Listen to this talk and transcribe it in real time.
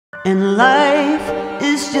And life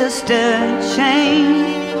is just a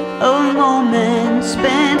chain of moments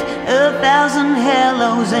spent, 1,000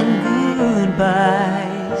 hellos and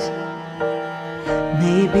goodbyes.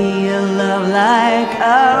 Maybe a love like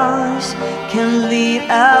ours can lead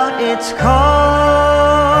out its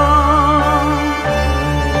call.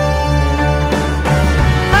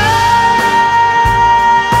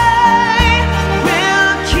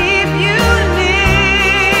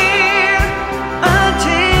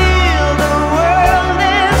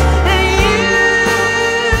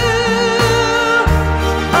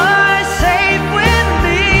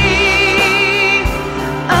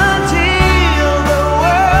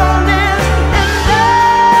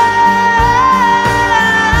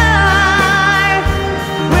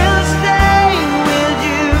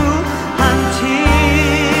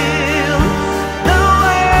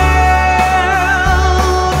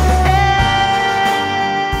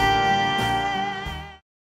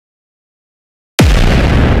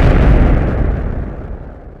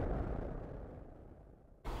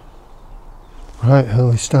 Right,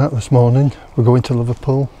 early start this morning. We're going to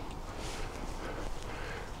Liverpool.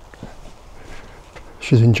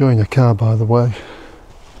 She's enjoying her car, by the way.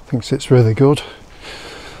 Thinks it's really good.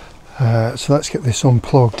 So let's get this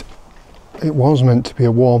unplugged. It was meant to be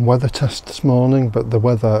a warm weather test this morning, but the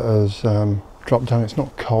weather has dropped down. It's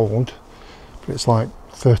not cold, but it's like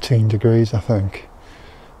 13 degrees, I think.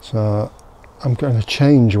 So I'm going to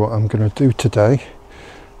change what I'm going to do today.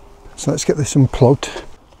 So let's get this unplugged.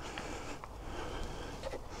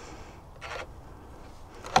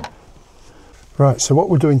 Right, so what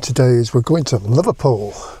we're doing today is we're going to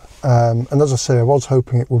Liverpool, and as I say, I was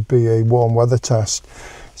hoping it would be a warm weather test.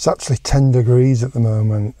 It's actually 10 degrees at the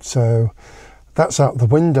moment, so that's out the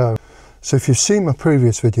window. So if you've seen my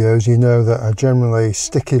previous videos, you know that I generally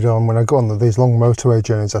stick it on, when I go on these long motorway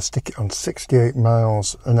journeys, I stick it on 68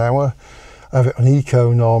 miles an hour. I have it on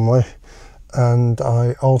eco normally, and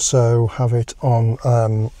I also have it on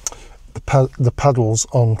the pedals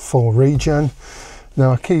on full regen.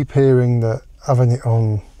 Now I keep hearing that having it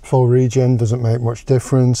on full regen doesn't make much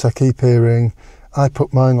difference. I keep hearing I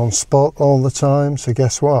put mine on sport all the time, so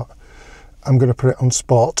guess what? I'm going to put it on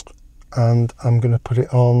sport, and I'm going to put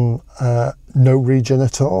it on no regen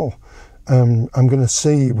at all. I'm going to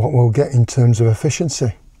see what we'll get in terms of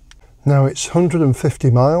efficiency. Now it's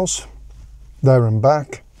 150 miles there and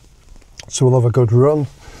back, so we'll have a good run.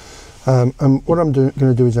 And what I'm going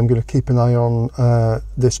to do is I'm going to keep an eye on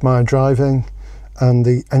this My Driving and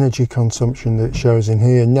the energy consumption that it shows in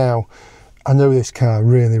here. Now, I know this car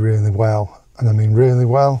really, really well, and I mean really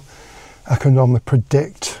well. I can normally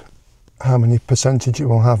predict how many percentage it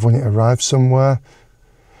will have when it arrives somewhere.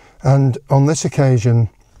 And on this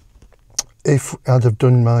occasion, if I'd have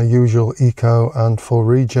done my usual eco and full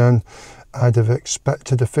regen, I'd have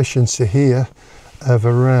expected efficiency here of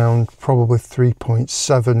around probably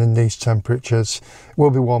 3.7 in these temperatures. It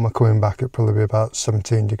will be warmer coming back, it'll probably be about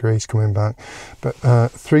 17 degrees coming back, but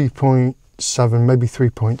 3.7, maybe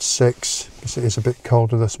 3.6, because it is a bit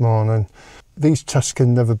colder this morning. These tests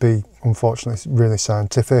can never be, unfortunately, really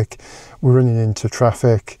scientific. We're running into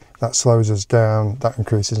traffic, that slows us down, that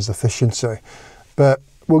increases efficiency, but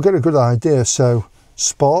we'll get a good idea. So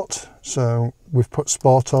sport, so we've put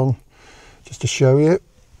sport on just to show you.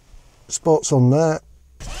 Sports on there.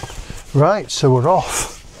 Right, so we're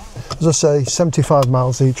off. As I say, 75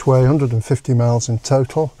 miles each way, 150 miles in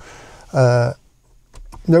total. No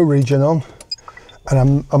regen on,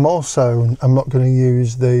 and I'm not going to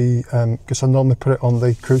use the because I normally put it on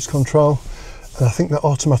the cruise control, and I think that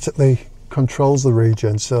automatically controls the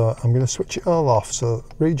regen, so I'm going to switch it all off. So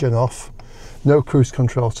regen off, no cruise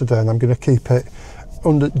control today, and I'm going to keep it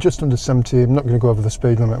just under 70. I'm not going to go over the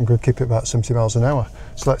speed limit. I'm going to keep it about 70 miles an hour.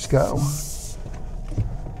 So let's go.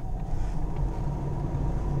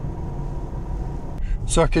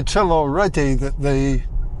 So I could tell already that the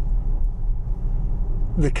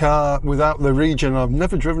car without the regen, I've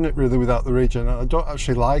never driven it really without the regen. I don't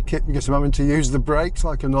actually like it because I'm having to use the brakes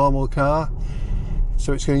like a normal car.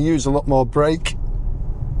 So it's going to use a lot more brake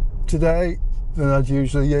today than I'd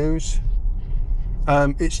usually use.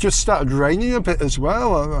 It's just started raining a bit as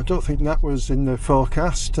well. I don't think that was in the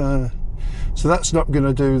forecast, so that's not going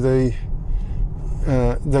to do the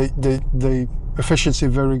efficiency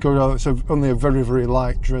very good. It's only a very, very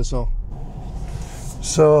light drizzle.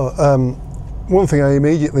 So one thing I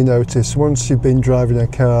immediately noticed, once you've been driving an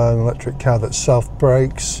electric car that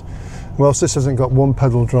self-brakes, whilst this hasn't got one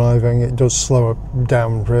pedal driving, it does slow it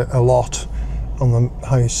down a lot on the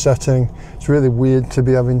highest setting. It's really weird to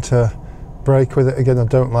be having to brake with it again. I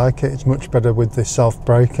don't like it. It's much better with the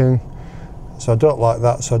self-braking, so I don't like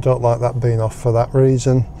that. So I don't like that being off for that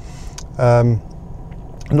reason.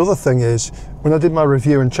 Another thing is, when I did my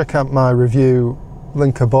review, and check out my review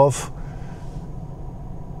link above,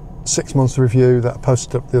 6 months review that I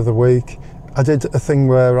posted up the other week, I did a thing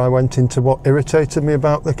where I went into what irritated me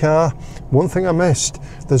about the car. One thing I missed,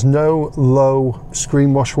 there's no low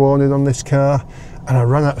screen wash warning on this car, and I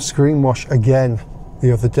ran out of screen wash again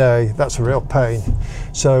the other day. That's a real pain.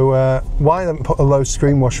 So why I haven't put a low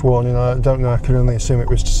screen wash warning, I don't know. I can only assume it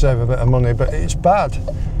was to save a bit of money, but it's bad.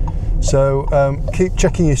 So keep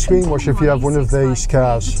checking your screen wash if you have one of these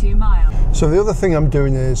cars. So the other thing I'm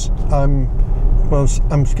doing is I'm going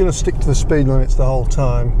to stick to the speed limits the whole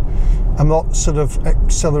time. I'm not sort of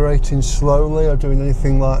accelerating slowly or doing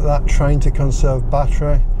anything like that, trying to conserve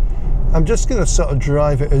battery. I'm just going to sort of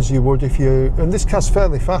drive it as you would if you, and this car's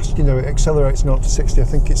fairly fast, you know, it accelerates 0 to 60, I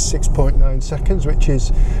think it's 6.9 seconds, which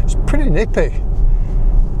is pretty nippy.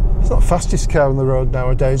 It's not the fastest car on the road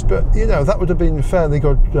nowadays, but you know, that would have been fairly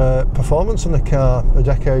good performance on the car a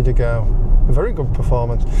decade ago. A very good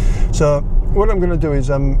performance. So what I'm going to do is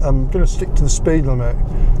I'm going to stick to the speed limit,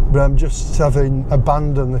 but I'm just having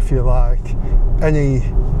abandoned, if you like, any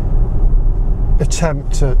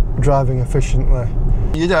attempt at driving efficiently.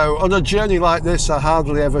 You know, on a journey like this, I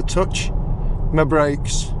hardly ever touch my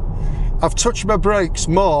brakes. I've touched my brakes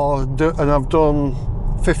more, and I've done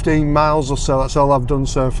 15 miles or so, that's all I've done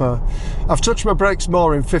so far. I've touched my brakes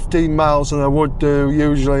more in 15 miles than I would do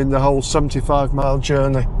usually in the whole 75-mile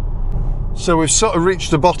journey. So we've sort of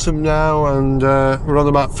reached the bottom now, and we're on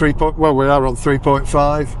about we are on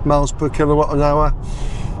 3.5 miles per kilowatt an hour.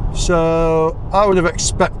 So I would have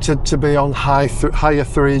expected to be on higher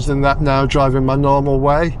threes than that now, driving my normal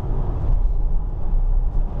way,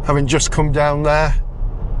 having just come down there.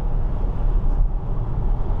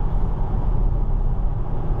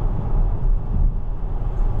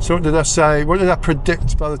 So what did I say? What did I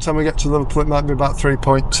predict by the time we get to Liverpool? It might be about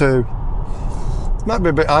 3.2. It might be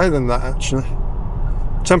a bit higher than that actually.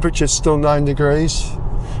 Temperature's still 9 degrees.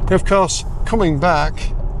 And of course, coming back,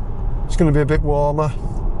 it's going to be a bit warmer.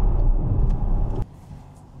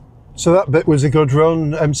 So that bit was a good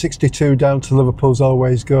run. M62 down to Liverpool's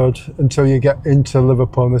always good until you get into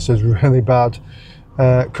Liverpool, and this is really bad.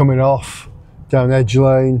 Coming off down Edge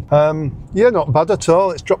Lane. Yeah, not bad at all.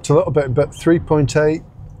 It's dropped a little bit, but 3.8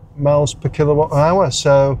 miles per kilowatt an hour.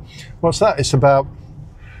 So what's that? It's about,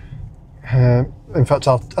 in fact,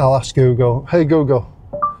 I'll ask Google. Hey Google,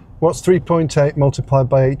 what's 3.8 multiplied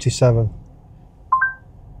by 87?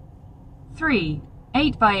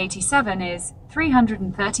 8 by 87 is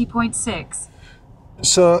 330.6.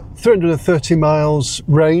 So 330 miles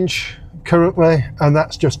range currently, and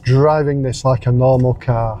that's just driving this like a normal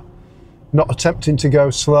car. Not attempting to go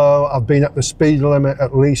slow. I've been at the speed limit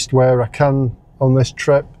at least where I can on this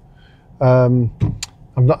trip. I've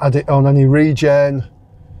not had it on any Regen.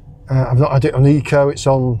 I've not had it on Eco. It's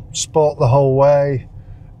on Sport the whole way,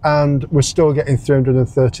 and we're still getting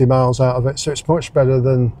 330 miles out of it. So it's much better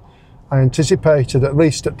than I anticipated, at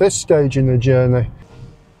least at this stage in the journey.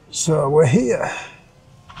 So we're here.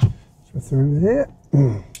 So through here.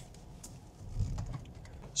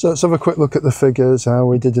 So let's have a quick look at the figures, how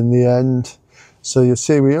we did in the end. So you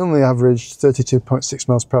see we only averaged 32.6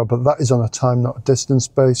 miles per hour, but that is on a time, not a distance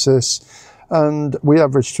basis. And we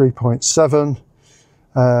averaged 3.7.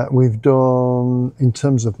 We've done, in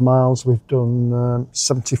terms of miles, we've done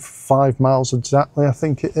 75 miles exactly, I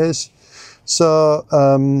think it is. So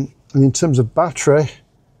in terms of battery,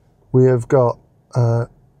 we have got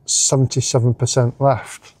 77%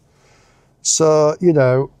 left. So, you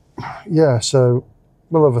know, yeah, so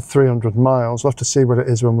well over 300 miles. We'll have to see what it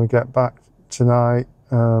is when we get back tonight.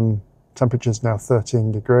 Temperature's now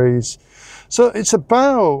 13 degrees. So it's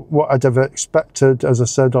about what I'd have expected. As I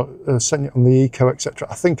said, setting it on the Eco, etc.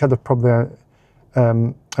 I think I'd have probably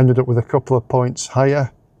ended up with a couple of points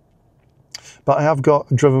higher. But I have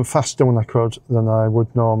driven faster when I could than I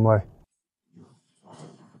would normally.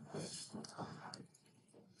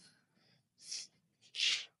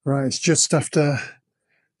 Right, it's just after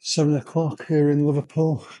 7 o'clock here in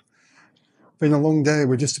Liverpool. Been a long day,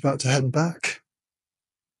 we're just about to head back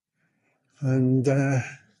and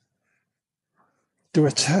do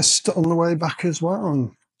a test on the way back as well.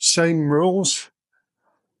 And same rules,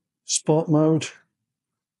 sport mode,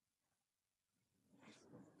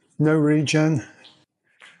 no regen,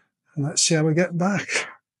 and let's see how we get back.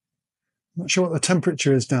 I'm not sure what the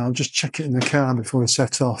temperature is now, I'll just check it in the car before we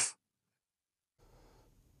set off.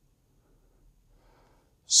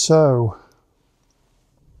 So,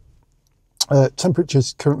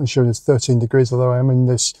 temperature's currently showing as 13 degrees, although I am in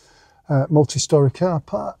this multi-storey car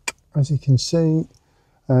park, as you can see.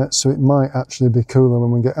 so it might actually be cooler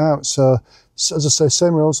when we get out. So as I say,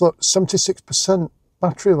 same rules. Look, 76%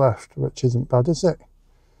 battery left, which isn't bad, is it?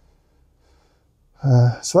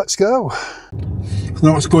 So let's go. I don't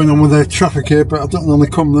know what's going on with the traffic here, but I don't normally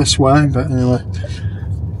come this way, but anyway,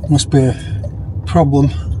 must be a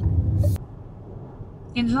problem.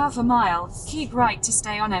 In half a mile, keep right to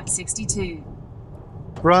stay on M62.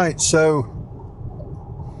 Right, so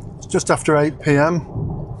it's just after 8 PM.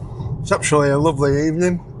 It's actually a lovely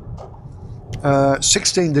evening.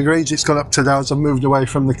 16 degrees it's gone up to now as I've moved away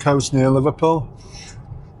from the coast near Liverpool.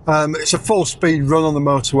 It's a full speed run on the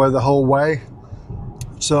motorway the whole way.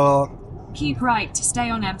 So keep right to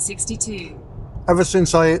stay on M62. Ever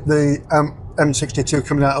since I hit the M62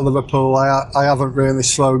 coming out of Liverpool, I haven't really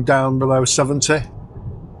slowed down below 70.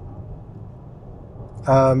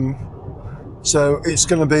 So it's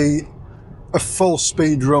going to be a full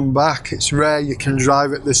speed run back. It's rare you can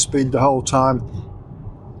drive at this speed the whole time.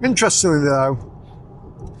 Interestingly though,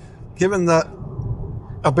 given that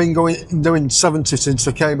I've been doing 70 since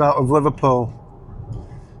I came out of Liverpool,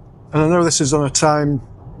 and I know this is on a time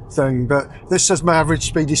thing, but this says my average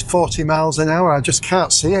speed is 40 miles an hour. I just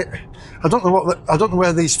can't see it. I don't know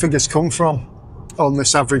where these figures come from on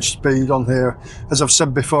this average speed on here, as I've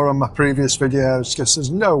said before on my previous videos, because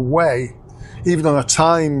there's no way, even on a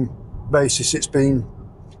time basis, it's been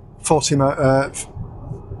 40 miles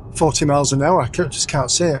an hour. I just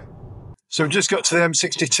can't see it. So we've just got to the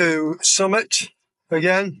M62 summit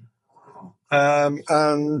again, and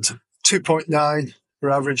 2.9 we're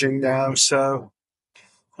averaging now, so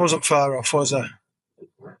I wasn't far off, was I?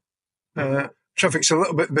 Traffic's a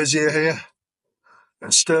little bit busier here.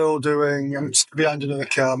 I'm still doing, I'm behind another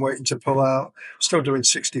car, I'm waiting to pull out, still doing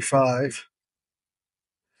 65.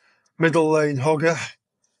 Middle lane hugger,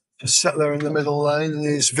 just sat there in the middle lane, and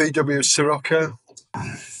his VW Sirocco.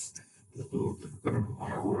 Let's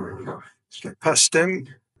get past him,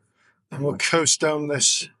 and we'll coast down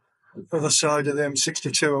this other side of the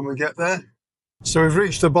M62 when we get there. So we've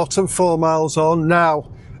reached the bottom, 4 miles on.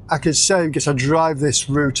 Now, I can say, because I drive this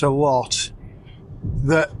route a lot,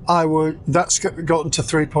 that that's gotten to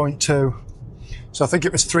 3.2. So I think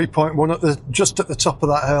it was 3.1 just at the top of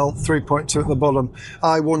that hill, 3.2 at the bottom.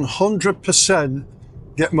 I 100%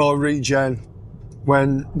 get more regen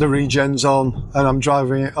when the regen's on and I'm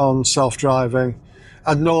driving it on self-driving.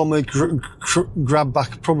 I'd normally grab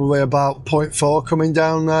back probably about 0.4 coming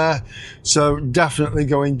down there. So definitely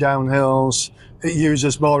going down hills, it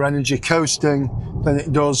uses more energy coasting than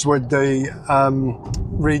it does with the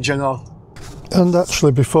regen on. And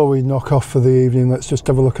actually, before we knock off for the evening, let's just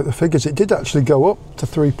have a look at the figures. It did actually go up to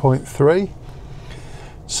 3.3.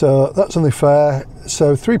 So that's only fair.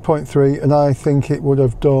 So 3.3, and I think it would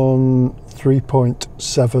have done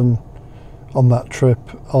 3.7 on that trip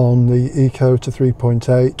on the Eco to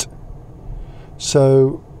 3.8.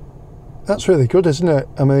 So that's really good, isn't it?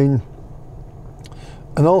 I mean,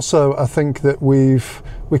 and also I think that we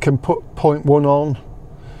can put 0.1 on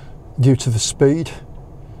due to the speed.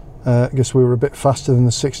 I guess we were a bit faster than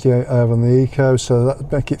the 68 I have on the Eco, so that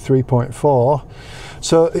would make it 3.4.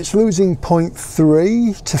 So it's losing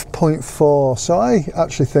 0.3 to 0.4. So I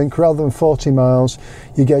actually think rather than 40 miles,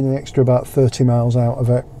 you're getting an extra about 30 miles out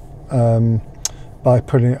of it by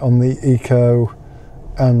putting it on the Eco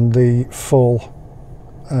and the full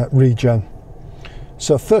regen.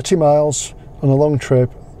 So 30 miles on a long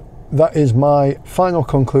trip, that is my final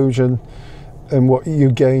conclusion, and what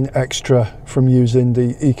you gain extra from using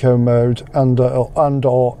the Eco mode and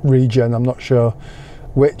or regen. I'm not sure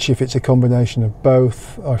which, if it's a combination of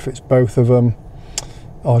both or if it's both of them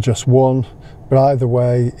or just one, but either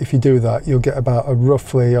way, if you do that, you'll get about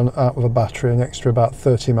roughly out of a battery an extra about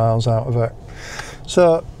 30 miles out of it.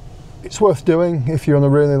 So it's worth doing if you're on a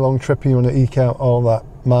really long trip and you want to eke out all that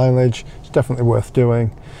mileage. It's definitely worth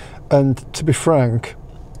doing. And to be frank,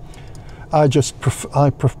 I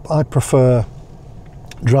prefer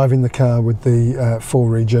driving the car with the full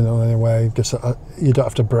regen on anyway, because you don't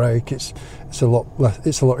have to brake. It's a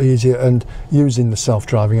lot easier, and using the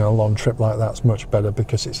self-driving on a long trip like that's much better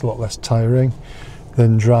because it's a lot less tiring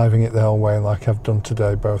than driving it the whole way like I've done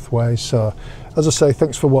today both ways. So as I say,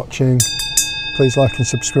 thanks for watching. Please like and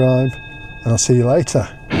subscribe, and I'll see you later.